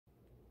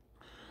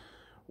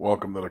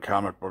Welcome to the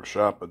Comic Book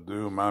Shop of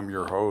Doom. I'm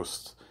your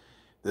host.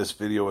 This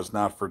video is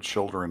not for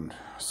children,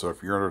 so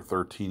if you're under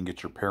 13,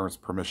 get your parents'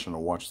 permission to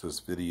watch this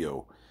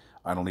video.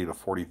 I don't need a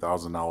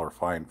 $40,000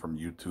 fine from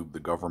YouTube, the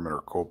government,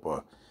 or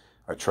COPA.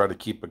 I try to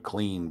keep it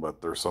clean,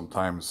 but there's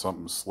sometimes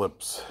something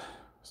slips.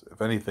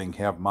 If anything,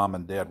 have mom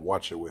and dad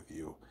watch it with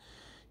you.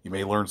 You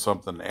may learn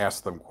something,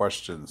 ask them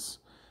questions,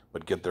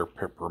 but get their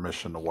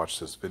permission to watch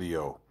this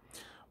video.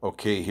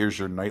 Okay, here's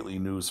your nightly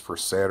news for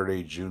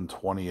Saturday, June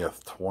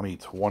 20th,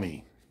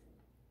 2020.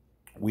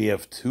 We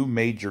have two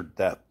major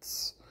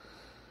deaths.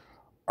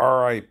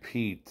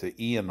 R.I.P.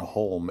 to Ian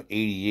Holm,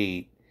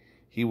 88.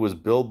 He was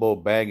Bilbo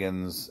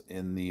Baggins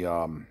in the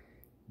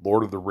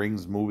Lord of the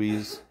Rings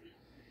movies,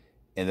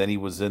 and then he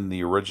was in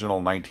the original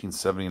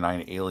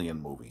 1979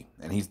 Alien movie.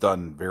 And he's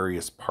done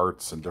various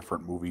parts in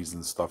different movies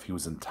and stuff. He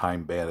was in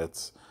Time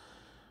Bandits.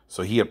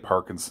 So he had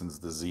Parkinson's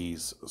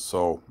disease.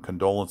 So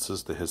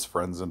condolences to his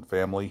friends and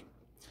family.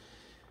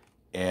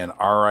 And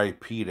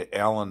R.I.P. to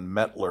Alan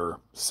Metler,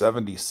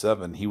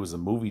 77. He was a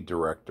movie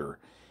director.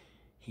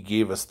 He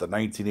gave us the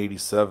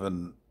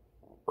 1987,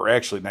 or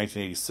actually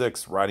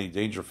 1986, Rodney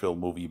Dangerfield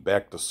movie,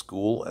 Back to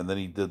School. And then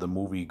he did the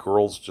movie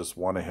Girls Just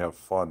Want to Have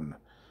Fun.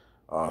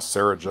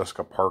 Sarah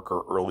Jessica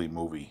Parker early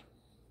movie.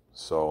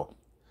 So,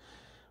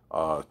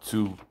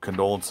 two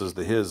condolences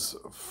to his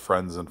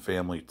friends and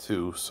family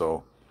too.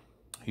 So,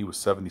 he was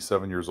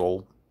 77 years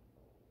old.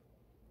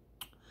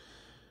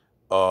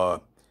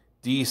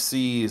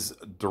 DC's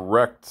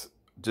direct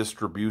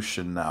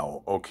distribution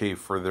now, okay,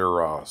 for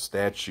their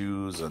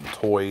statues and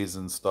toys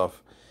and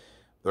stuff.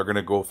 They're going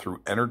to go through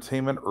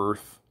Entertainment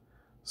Earth,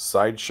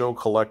 Sideshow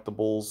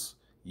Collectibles,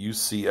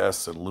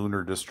 UCS, and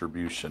Lunar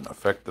Distribution,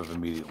 effective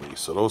immediately.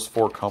 So those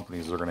four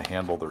companies are going to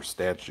handle their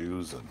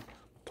statues and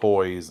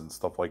toys and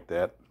stuff like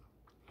that.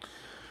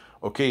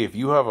 Okay, if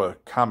you have a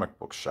comic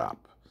book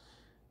shop,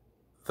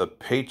 the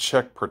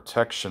Paycheck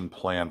Protection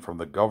Plan from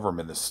the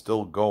government is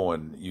still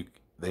going.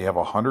 They have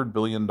 $100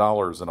 billion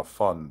in a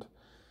fund.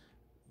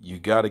 You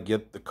got to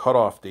get the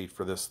cutoff date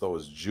for this, though,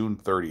 is June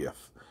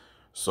 30th.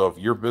 So if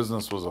your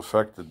business was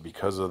affected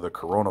because of the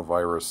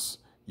coronavirus,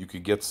 you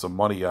could get some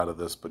money out of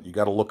this, but you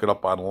got to look it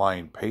up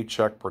online.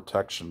 Paycheck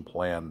Protection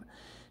Plan.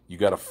 You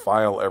got to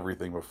file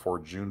everything before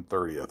June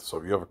 30th. So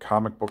if you have a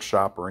comic book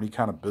shop or any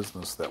kind of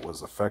business that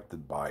was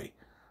affected by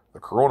the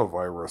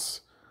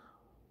coronavirus,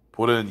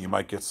 put in, you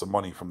might get some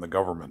money from the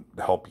government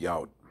to help you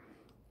out.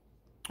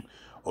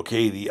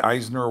 Okay, the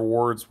Eisner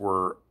Awards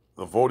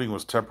the voting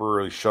was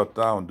temporarily shut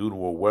down due to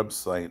a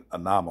website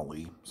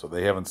anomaly, so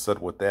they haven't said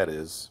what that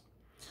is.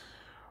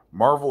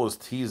 Marvel is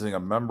teasing a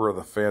member of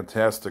the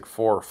Fantastic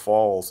Four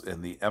falls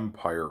in the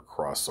Empire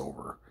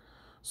crossover.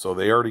 So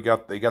they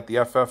got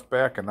the FF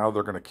back, and now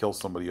they're going to kill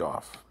somebody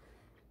off.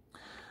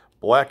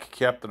 Black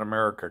Captain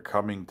America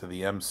coming to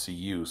the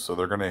MCU, so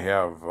they're going to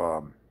have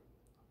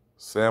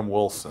Sam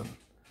Wilson,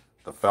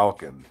 the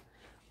Falcon.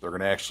 They're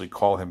going to actually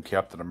call him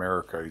Captain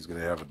America. He's going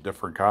to have a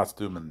different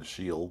costume and the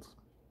shield.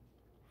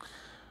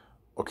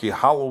 Okay,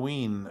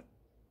 Halloween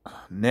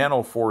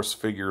Nanoforce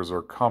figures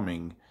are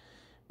coming.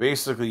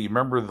 Basically, you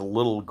remember the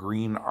little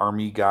green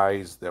army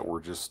guys that were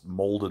just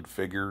molded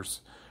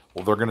figures?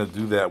 Well, they're going to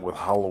do that with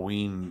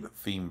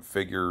Halloween-themed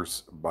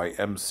figures by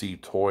MC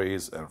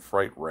Toys and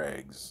Fright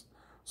Rags.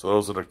 So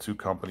those are the two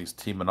companies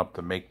teaming up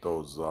to make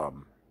those.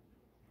 So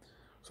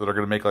they're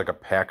going to make like a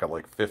pack of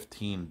like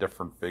 15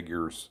 different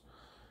figures.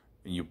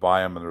 And you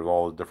buy them, and there's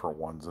all the different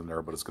ones in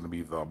there, but it's going to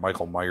be the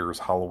Michael Myers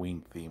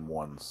Halloween theme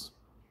ones.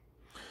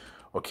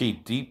 Okay,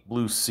 Deep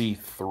Blue Sea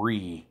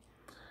 3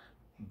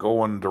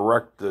 going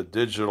direct to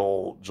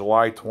digital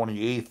July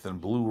 28th and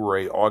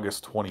Blu-ray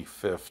August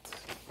 25th.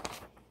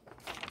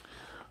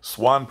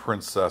 Swan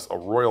Princess, A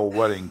Royal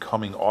Wedding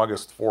coming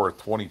August 4th,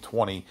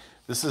 2020.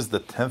 This is the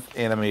 10th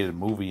animated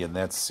movie in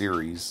that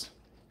series.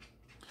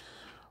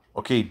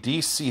 Okay,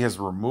 DC has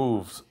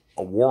removed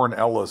a Warren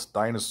Ellis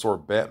dinosaur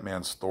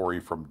Batman story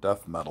from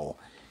Death Metal.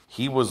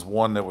 He was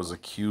one that was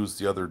accused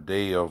the other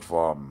day of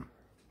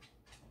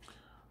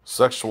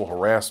sexual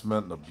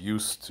harassment and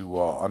abuse to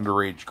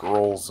underage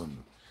girls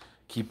and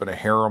keeping a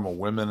harem of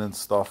women and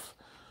stuff.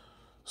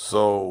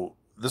 So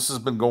this has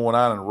been going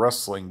on in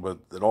wrestling, but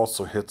it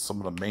also hit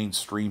some of the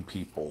mainstream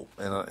people.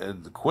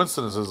 And the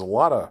coincidence is a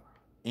lot of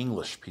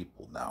English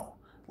people now.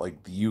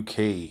 Like the UK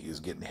is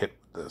getting hit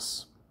with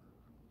this.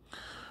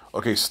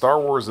 Okay, Star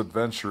Wars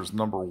Adventures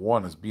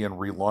 #1 is being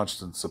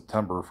relaunched in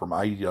September from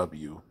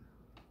IDW.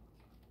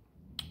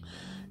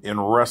 In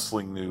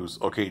wrestling news,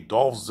 okay,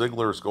 Dolph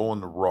Ziggler is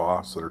going to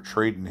Raw, so they're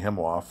trading him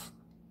off.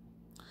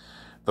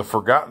 The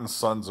Forgotten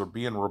Sons are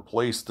being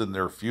replaced in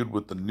their feud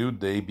with the New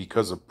Day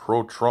because of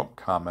pro-Trump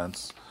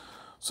comments.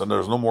 So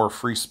there's no more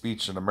free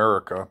speech in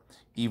America.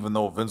 Even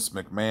though Vince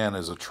McMahon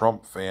is a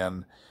Trump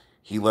fan,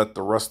 he let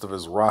the rest of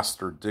his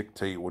roster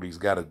dictate what he's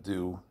got to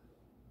do.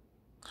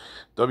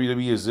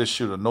 WWE has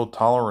issued a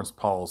no-tolerance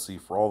policy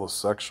for all the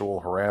sexual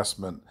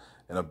harassment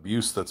and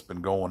abuse that's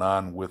been going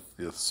on with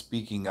the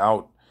speaking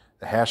out,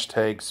 the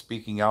hashtag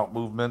speaking out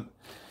movement.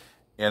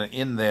 And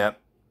in that,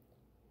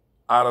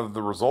 out of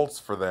the results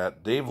for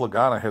that, Dave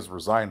Lagana has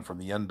resigned from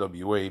the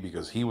NWA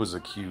because he was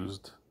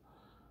accused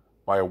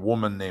by a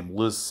woman named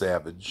Liz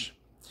Savage.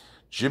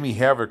 Jimmy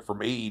Havoc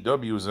from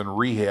AEW is in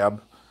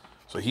rehab.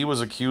 So he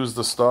was accused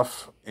of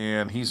stuff,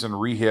 and he's in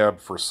rehab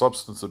for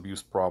substance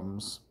abuse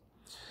problems.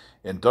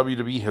 And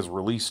WWE has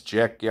released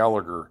Jack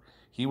Gallagher.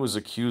 He was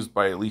accused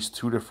by at least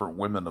 2 different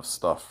women of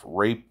stuff.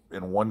 Rape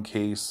in one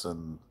case,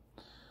 and,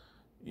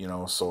 you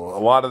know, so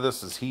a lot of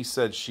this is he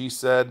said, she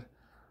said.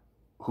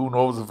 Who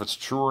knows if it's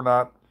true or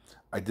not?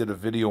 I did a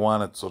video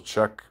on it, so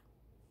check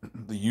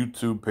the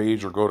YouTube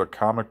page or go to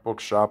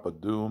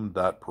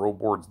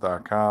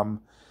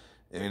comicbookshopadoom.proboards.com.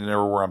 And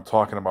there where I'm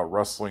talking about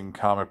wrestling,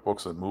 comic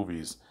books, and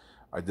movies.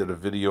 I did a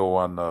video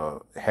on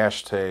the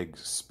hashtag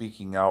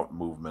speaking out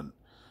movement.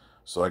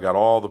 So I got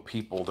all the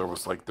people.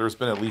 There's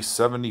been at least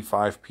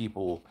 75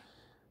 people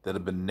that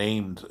have been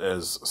named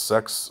as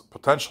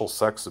potential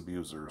sex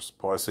abusers.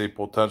 I say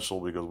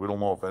potential because we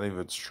don't know if any of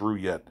it's true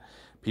yet.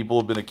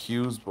 People have been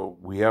accused,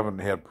 but we haven't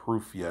had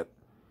proof yet.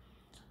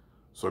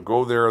 So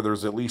go there.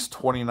 There's at least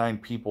 29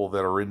 people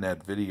that are in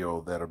that video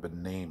that have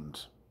been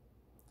named.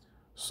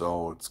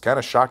 So it's kind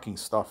of shocking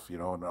stuff, you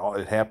know, and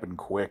it happened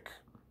quick,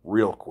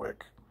 real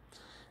quick.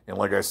 And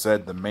like I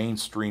said, the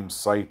mainstream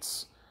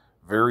sites,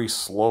 very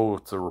slow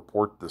to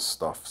report this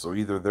stuff. So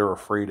either they're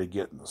afraid of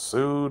getting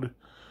sued,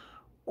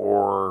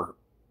 or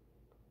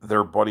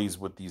they're buddies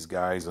with these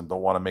guys and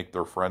don't want to make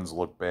their friends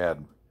look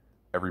bad.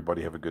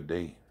 Everybody have a good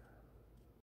day.